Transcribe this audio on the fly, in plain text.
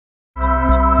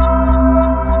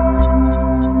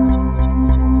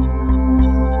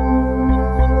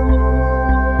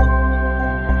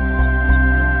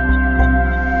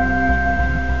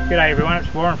G'day everyone,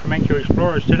 it's Warren from NQ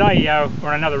Explorers. Today we're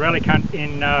on another relic hunt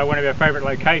in one of our favourite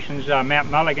locations, Mount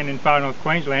Mulligan in far north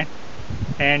Queensland.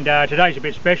 And today's a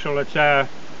bit special. It's a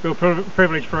real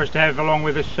privilege for us to have along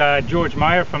with us George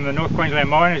Mayer from the North Queensland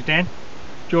Miners Den.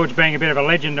 George being a bit of a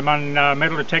legend among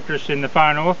metal detectorists in the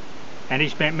far north, and he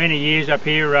spent many years up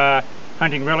here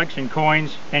hunting relics and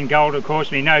coins and gold, of course,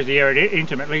 and he knows the area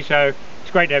intimately, so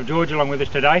it's great to have George along with us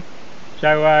today.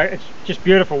 So it's just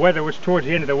beautiful weather. It's towards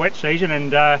the end of the wet season,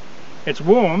 and it's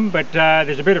warm, but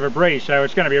there's a bit of a breeze, so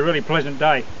it's going to be a really pleasant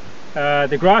day.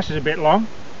 The grass is a bit long,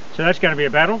 so that's going to be a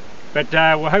battle, but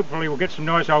hopefully we'll get some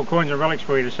nice old coins and relics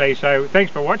for you to see. So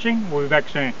thanks for watching. We'll be back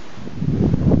soon.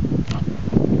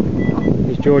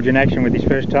 Here's George in action with his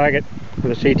first target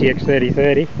with a CTX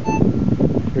 3030.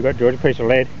 We've got, George, a piece of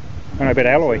lead and a bit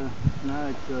of alloy. No,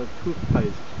 it's a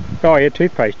toothpaste. Oh yeah,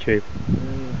 toothpaste tube.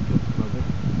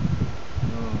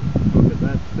 Look at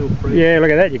that, still fresh. Yeah,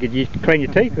 look at that. You could clean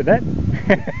your teeth with that.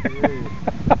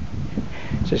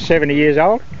 It's 70 years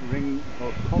old. Ring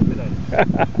of confidence.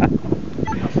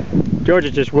 George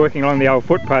is just working along the old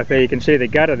footpath there. You can see the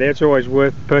gutter there. It's always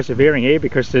worth persevering here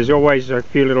because there's always a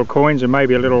few little coins and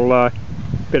maybe a little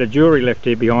bit of jewellery left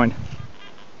here behind.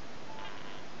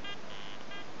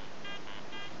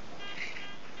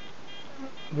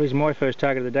 Here's my first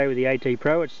target of the day with the AT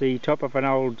Pro. It's the top of an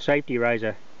old safety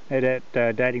razor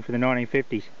dating from the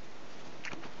 1950s.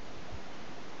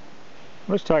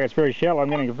 Well, this target's very shallow. I'm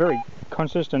getting a very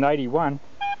consistent 81.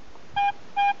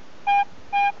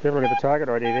 Have a look at the target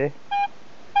ID there.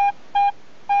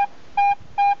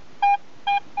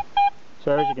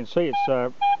 So as you can see, it's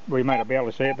well, you may not be able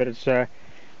to see it, but it's a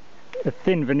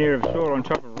thin veneer of soil on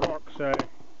top of rock, so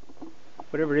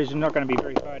whatever it is not going to be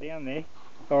very far down there.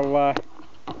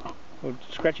 We'll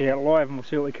scratch it out live and we'll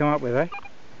see what we come up with, eh?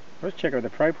 Let's check it with the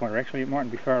pro pointer. Actually, it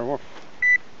mightn't be far off.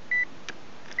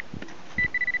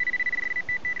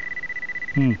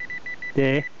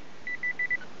 There.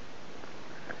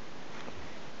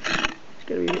 Just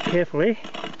got to be a bit careful here.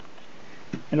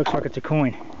 It looks like it's a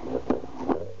coin.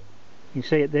 You can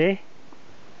see it there.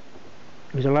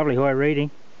 It was a lovely high reading.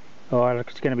 Oh, look,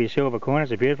 it's going to be a silver coin.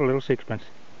 It's a beautiful little sixpence.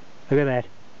 Look at that.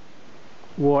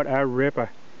 What a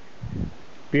ripper.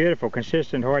 Beautiful,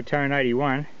 consistent high tone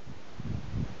 81.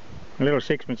 A little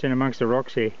sixpence in amongst the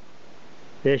rocks here.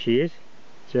 There she is.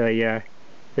 So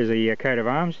there's a coat of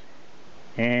arms,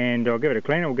 and I'll give it a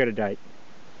clean and we'll get a date.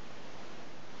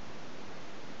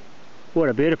 What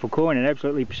a beautiful coin in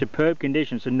absolutely superb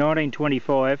condition. It's a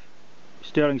 1925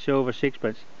 sterling silver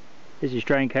sixpence. There's the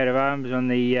Australian coat of arms on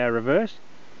the reverse.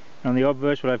 On the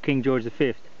obverse we'll have King George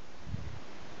V.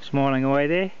 Smiling away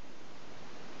there.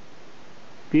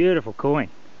 Beautiful coin.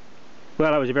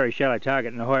 Well, that was a very shallow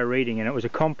target and a high reading, and it was a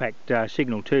compact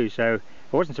signal too, so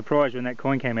I wasn't surprised when that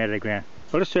coin came out of the ground.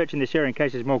 I'll just search in this area in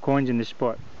case there's more coins in this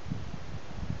spot.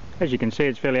 As you can see,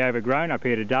 it's fairly overgrown up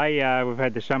here today. We've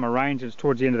had the summer rains. It's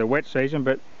towards the end of the wet season,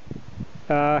 but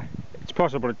it's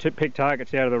possible to pick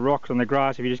targets out of the rocks on the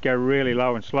grass if you just go really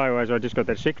low and slow, as I just got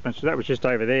that sixpence. So that was just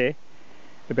over there,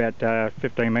 about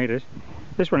 15 metres.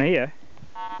 This one here,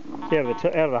 it's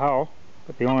out of the hole.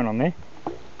 Put the iron on there.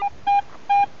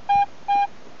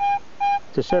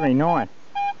 It's a 79.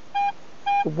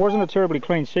 It wasn't a terribly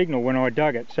clean signal when I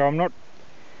dug it, so I'm not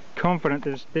confident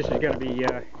this is going to be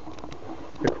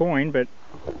the coin, but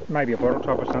maybe a bottle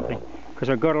top or something, because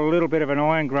I've got a little bit of an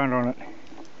iron grunt on it.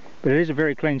 But it is a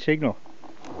very clean signal.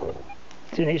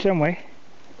 It's in here somewhere.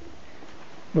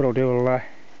 What I'll do,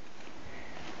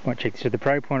 might check this with the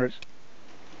pro pointer. It's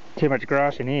too much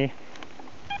grass in here.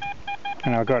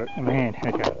 And I've got it in my hand.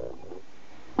 Okay.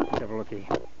 Let's have a look here.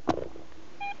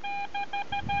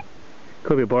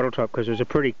 Could be a bottle top because it was a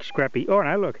pretty scrappy. Oh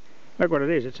no, look what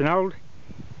it is. It's a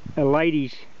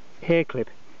lady's hair clip,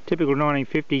 typical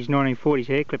 1950s, 1940s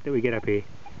hair clip that we get up here.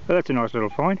 Well, that's a nice little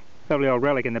find. Lovely old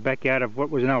relic in the backyard of what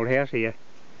was an old house here.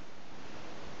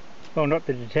 Well, not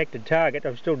the detected target.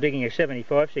 I'm still digging a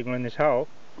 75 signal in this hole,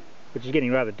 which is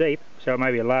getting rather deep, so it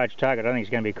may be a large target. I don't think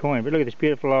it's going to be a coin. But look at this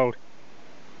beautiful old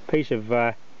piece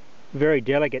of very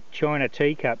delicate china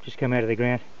teacup just come out of the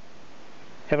ground.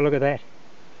 Have a look at that.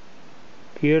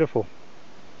 Beautiful.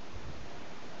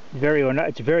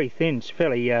 It's very thin. It's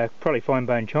fairly probably fine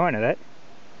bone china, that.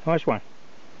 Nice one.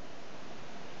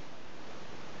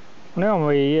 Now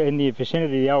we're in the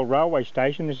vicinity of the old railway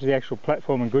station. This is the actual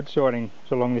platform and goods siding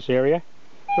along this area.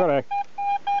 Got a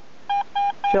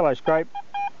shallow scrape.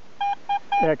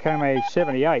 Out came a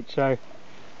 78, so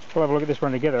we'll have a look at this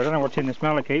one together. I don't know what's in this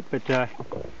malachite, but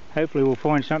hopefully we'll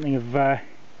find something of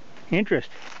interest.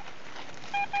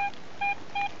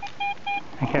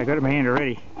 Okay, I've got it in my hand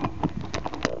already.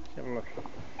 Let's have a look.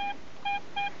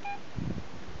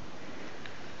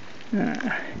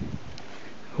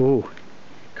 Oh,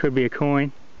 could be a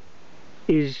coin.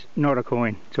 Is not a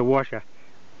coin. It's a washer.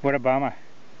 What a bummer.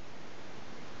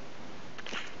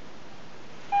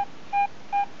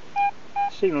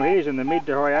 Signal here is in the mid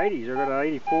to high 80s. I've got an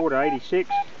 84 to 86,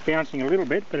 bouncing a little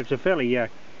bit, but it's a fairly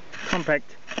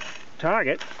compact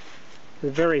target. It's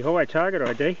a very high target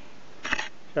ID.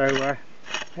 So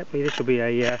hopefully this will be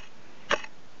a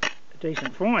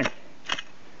decent find.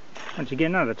 Once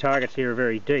again, none of the targets here are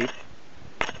very deep.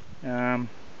 Some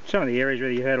of the areas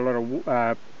where you had a lot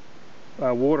of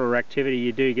water activity,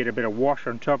 you do get a bit of wash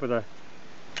on top of the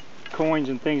coins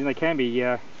and things, and they can be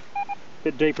a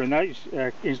bit deeper in those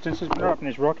instances, but not up in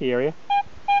this rocky area.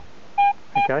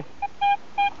 Okay,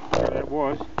 whatever that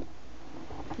was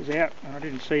is out, and I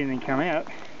didn't see anything come out,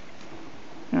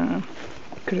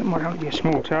 because it might only be a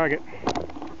small target.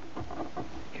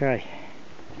 Okay,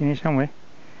 in here somewhere.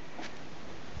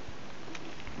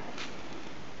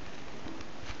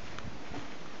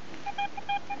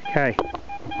 Okay,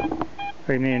 got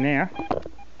him there now.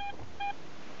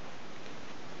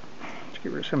 Let's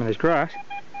get rid of some of this grass.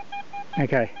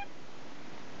 Okay.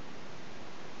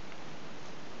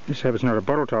 Let's hope it's not a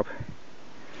bottle top.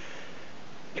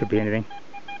 Could be anything.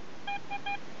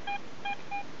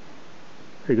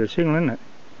 Pretty good signal, isn't it?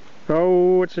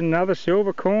 Oh, it's another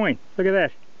silver coin. Look at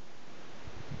that.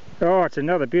 Oh, it's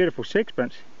another beautiful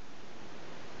sixpence.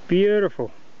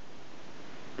 Beautiful.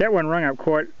 That one rung up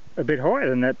quite a bit higher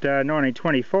than that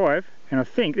 1925, and I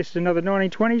think this is another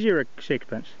 1920 euro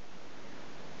sixpence.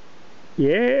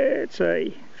 Yeah, it's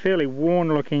a fairly worn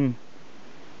looking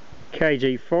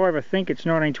KG5. I think it's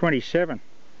 1927.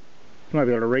 You might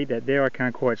be able to read that there, I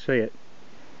can't quite see it.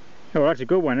 Oh, that's a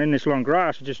good one. In this long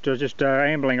grass, just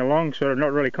ambling along, sort of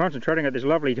not really concentrating at this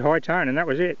lovely high tone, and that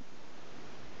was it.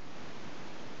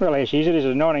 Well, there she is. It is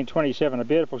a 1927, a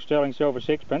beautiful sterling silver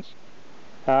sixpence.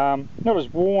 Not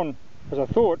as worn as I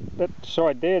thought. That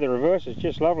side there, the reverse, is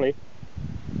just lovely.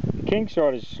 The king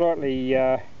side is slightly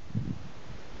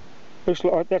looks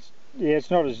like that's, yeah, it's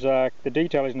not as the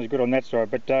detail isn't as good on that side,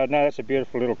 but no, that's a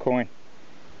beautiful little coin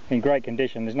in great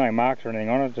condition. There's no marks or anything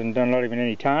on it, and not even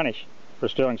any tarnish for a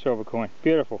sterling silver coin.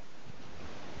 Beautiful.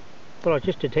 Well, I was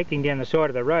just detecting down the side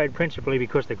of the road, principally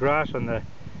because the grass on the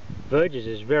verges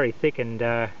is very thick and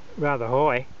rather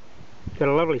high. Got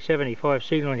a lovely 75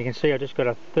 signal, and you can see I just got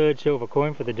a third silver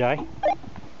coin for the day.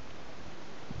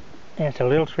 And it's a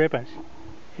little threepence.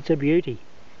 It's a beauty.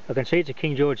 I can see it's a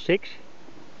King George VI.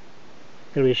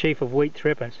 It'll be a sheaf of wheat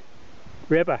threepence.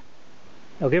 Ripper.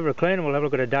 I'll give her a clean and we'll have a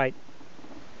look at a date.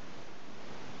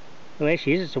 Well, there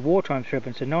she is. It's a wartime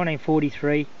threepence, a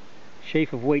 1943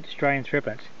 sheaf of wheat Australian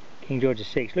threepence. King George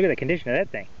VI. Look at the condition of that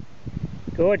thing.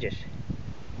 Gorgeous.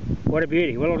 What a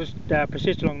beauty. Well, I'll just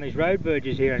persist along these road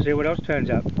verges here and see what else turns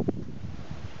up.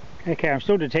 Okay, I'm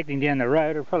still detecting down the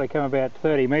road. It'll probably come about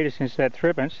 30 metres since that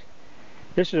threepence.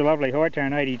 This is a lovely high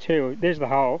tone 82. There's the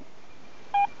hole.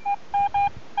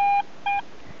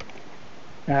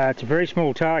 It's a very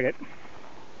small target.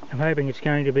 I'm hoping it's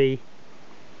going to be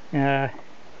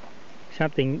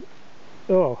something.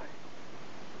 Oh,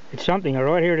 it's something. All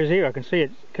right, here it is. Here I can see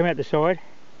it come out the side,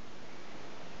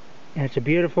 and it's a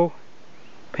beautiful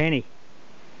penny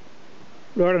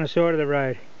right on the side of the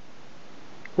road.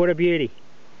 What a beauty.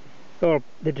 Well,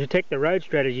 the detect the road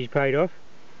strategy's paid off.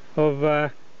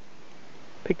 I've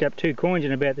picked up 2 coins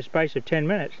in about the space of 10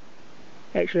 minutes.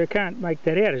 Actually, I can't make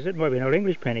that out. It might be an old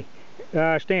English penny.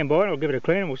 Stand by and I'll give it a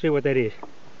clean and we'll see what that is.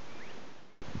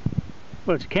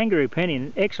 Well, it's a kangaroo penny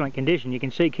in excellent condition. You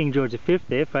can see King George V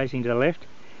there facing to the left.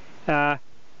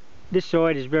 This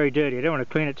side is very dirty. I don't want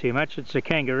to clean it too much. It's a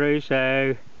kangaroo,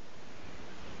 so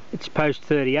it's post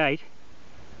 38.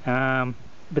 But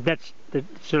that's the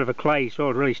sort of a clay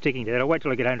soil really sticking to that. I'll wait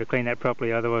till I get home to clean that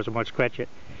properly, otherwise I might scratch it.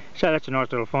 So that's a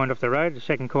nice little find off the road, the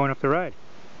second coin off the road.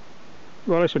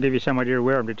 Well, this will give you some idea of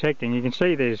where I'm detecting. You can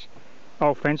see there's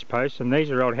old fence posts, and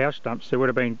these are old house stumps. There would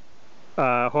have been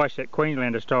high set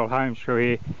Queenslander style homes through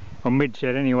here, or mid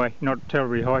set anyway, not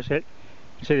terribly high set. You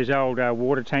can see there's old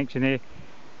water tanks in there.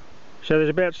 So there's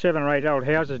about 7 or 8 old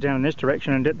houses down in this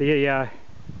direction, and at the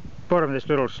bottom of this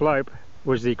little slope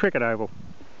was the cricket oval.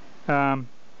 And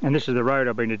this is the road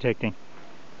I've been detecting.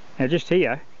 Now just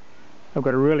here, I've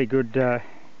got a really good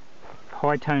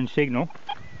high tone signal,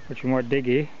 which we might dig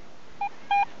here.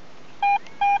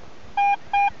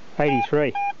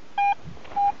 83.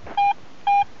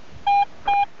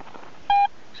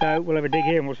 So we'll have a dig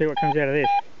here and we'll see what comes out of this.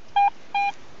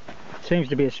 It seems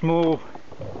to be a small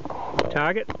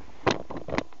target.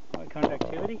 High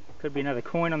conductivity. Could be another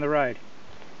coin on the road.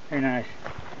 Who knows?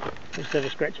 Just have a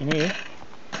scratch in here.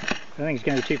 I think it's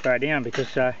going to be too far down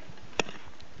because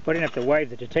I didn't have to wave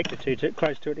the detector too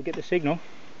close to it to get the signal.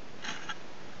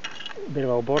 A bit of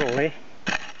old bottle there.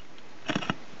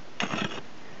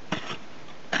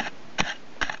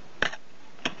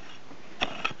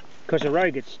 Because the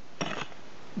road gets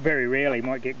very rarely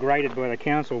might get graded by the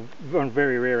council on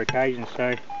very rare occasions,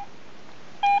 so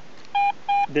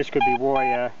this could be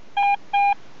why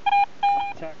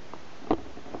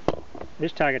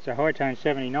this target's a high tone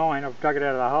 79. I've dug it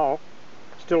out of the hole,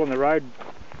 still on the road,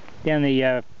 down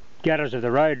the gutters of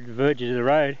the road, verges of the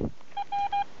road.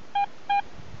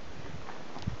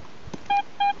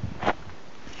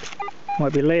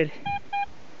 Might be lead.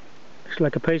 Looks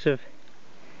like a piece of,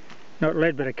 not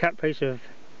lead, but a cut piece of,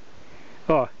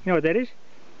 oh, you know what that is?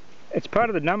 It's part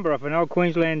of the number off an old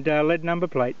Queensland lead number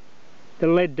plate. The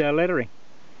lead lettering.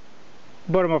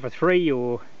 Bottom off a 3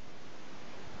 or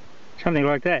something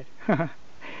like that.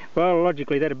 Well,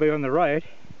 logically that'd be on the road.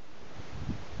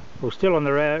 Well, still on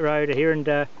the road here, and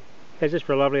there's just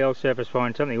for a lovely old surface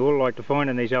find. Something we all like to find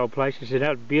in these old places. It's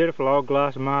a beautiful old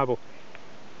glass marble.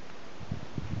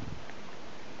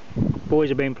 Boys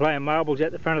have been playing marbles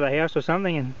at the front of the house or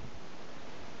something, and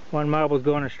one marble's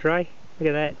gone astray. Look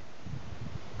at that.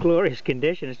 Glorious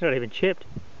condition. It's not even chipped.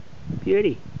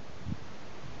 Beauty.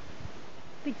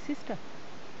 Big sister.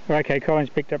 Okay, Colin's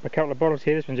picked up a couple of bottles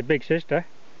here. This one's a big sister.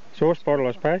 Sauce bottle,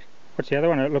 I suppose. What's the other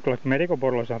one? It looked like a medical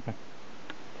bottle or something.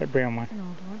 That brown one. An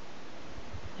old one.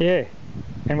 Yeah.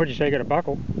 And what'd you say, you got a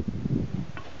buckle?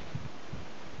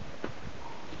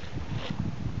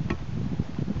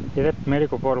 Yeah, that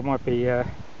medical bottle might be, it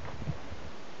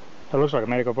looks like a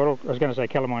medical bottle. I was going to say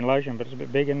calamine lotion, but it's a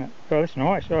bit big, isn't it? Oh, that's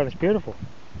nice. Oh, that's beautiful.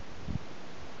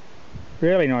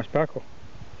 Really nice buckle.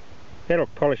 That'll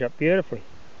polish up beautifully.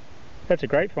 That's a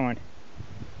great find.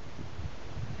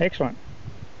 Excellent.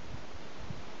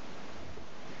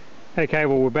 Okay,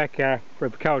 well, we're back for a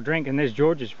cold drink, and there's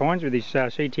George's finds with his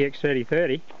CTX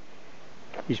 3030.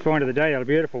 His find of the day, a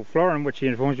beautiful florin, which he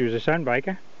informs you was a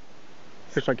sunbaker.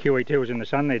 Looks like QE2 was in the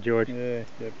sun there, George. Yeah,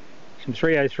 yep. Some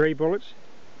 303 bullets,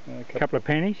 a couple of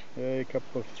pennies. Yeah, a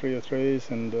couple of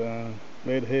 303s and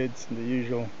lead heads and the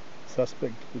usual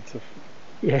suspect bits of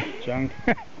junk.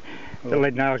 The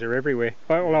lead nails are everywhere.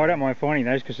 Well, I don't mind finding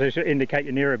those because they indicate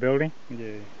you're near a building.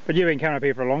 Yeah. But you've been coming up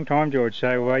here for a long time, George,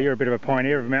 so you're a bit of a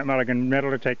pioneer of Mount Mulligan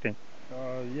metal detecting.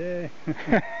 Oh, yeah.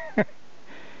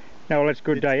 No, well, it's a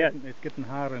good day out. It's getting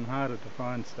harder and harder to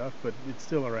find stuff, but it's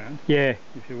still around. Yeah.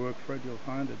 If you work for it, you'll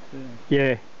find it too.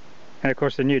 Yeah. And of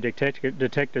course the new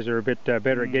detectors are a bit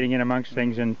better at getting in amongst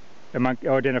things and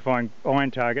identifying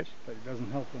iron targets. But it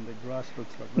doesn't help when the grass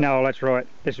looks like that. No, that's right.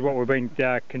 This is what we've been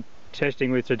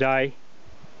contesting with today.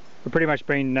 We've pretty much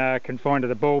been confined to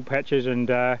the bald patches and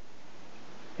the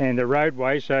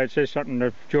roadways, so it says something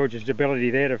of George's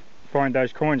ability there to find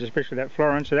those coins, especially that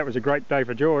florin. So that was a great day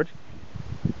for George.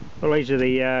 Well, these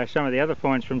are some of the other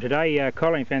finds from today.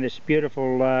 Colin found this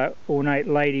beautiful ornate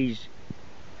lady's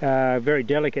very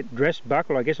delicate dress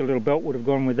buckle. I guess a little belt would have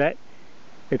gone with that.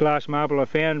 The glass marble I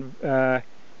found,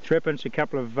 threepence, a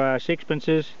couple of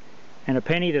sixpences and a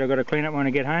penny that I've got to clean up when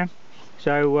I get home.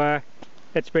 So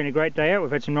it's been a great day out.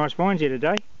 We've had some nice finds here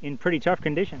today in pretty tough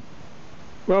condition.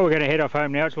 Well, we're going to head off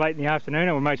home now. It's late in the afternoon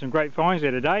and we've made some great finds there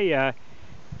today.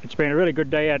 It's been a really good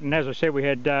day out, and as I said, we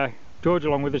had George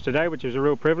along with us today, which was a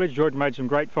real privilege. George made some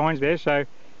great finds there, so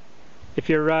if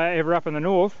you're ever up in the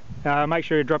north, make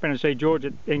sure you drop in and see George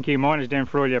at NQ Miners down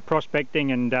for all your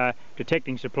prospecting and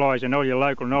detecting supplies and all your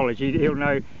local knowledge.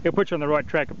 He'll put you on the right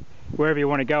track wherever you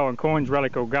want to go on coins,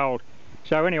 relic or gold.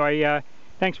 So anyway,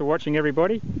 thanks for watching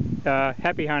everybody.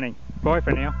 Happy hunting. Bye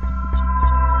for now.